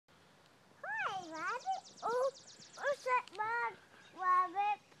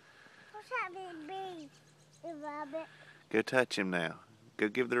rabbit. Go touch him now. Go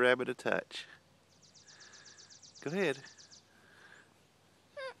give the rabbit a touch. Go ahead.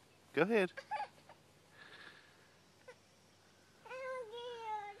 Go ahead.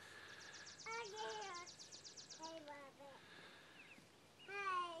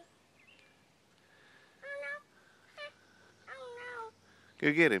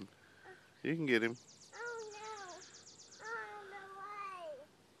 Go get him. You can get him. Oh no. On the way.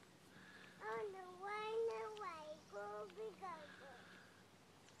 On the way. Go big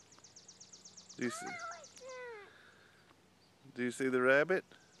Do you see, do you see the rabbit?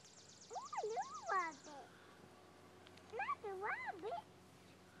 Oh, no rabbit. Not the rabbit.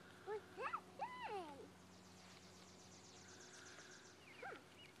 What's that thing?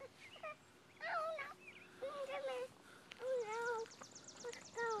 Oh no. Come here. Oh no. Let's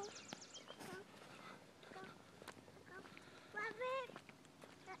go. Go. Rabbit.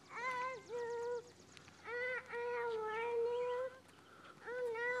 Oh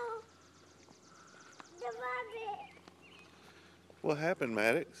no. The rabbit. What happened,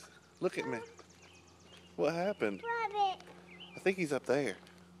 Maddox? Look at me. What happened? Rabbit. I think he's up there.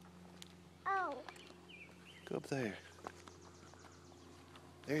 Oh. Go up there.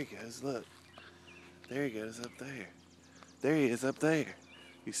 There he goes, look. There he goes up there. There he is up there.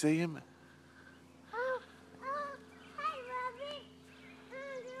 You see him? Oh, hey, rabbit.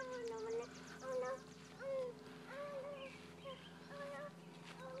 Oh no.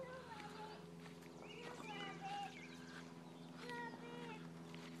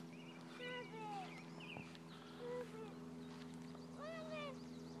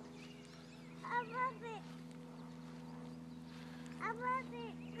 Oh no. A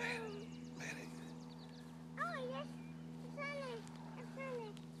rabbit. Maddox. Oh yes, it's sunny.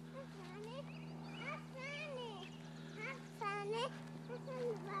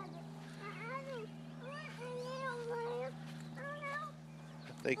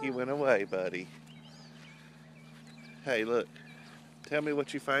 I think he went away, buddy. Hey, look. Tell me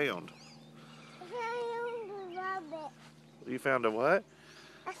what you found. I found the rabbit. You found a what?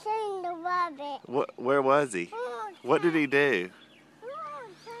 I found the rabbit. Where was he? What did he do?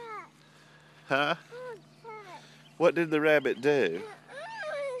 Huh? What did the rabbit do?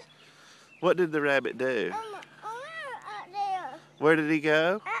 What did the rabbit do? Up there. Where did he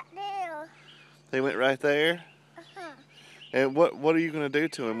go? Up there. He went right there. And what are you gonna do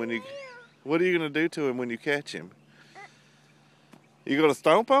to him when you? What are you gonna do to him when you catch him? You gonna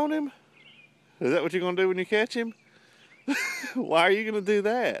stomp on him? Is that what you're gonna do when you catch him? Why are you gonna do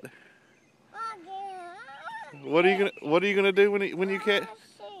that? What are you gonna do when you catch?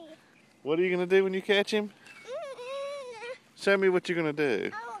 What are you gonna do when you catch him? Show me what you're gonna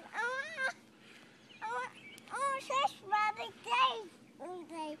do.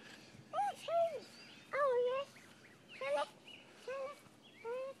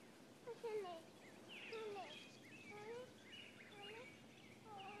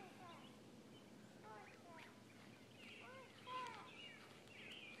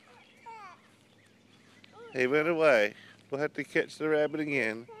 He went away. We'll have to catch the rabbit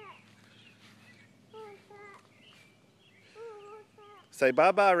again. Say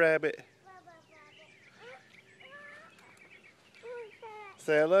bye-bye, rabbit.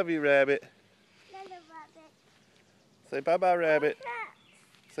 Say I love you, rabbit. Say bye-bye, rabbit.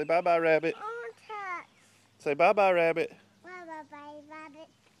 Say bye-bye, rabbit. Say bye-bye, rabbit.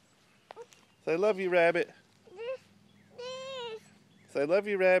 Say love you, rabbit. Say love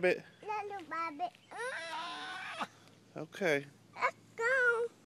you, rabbit. Okay.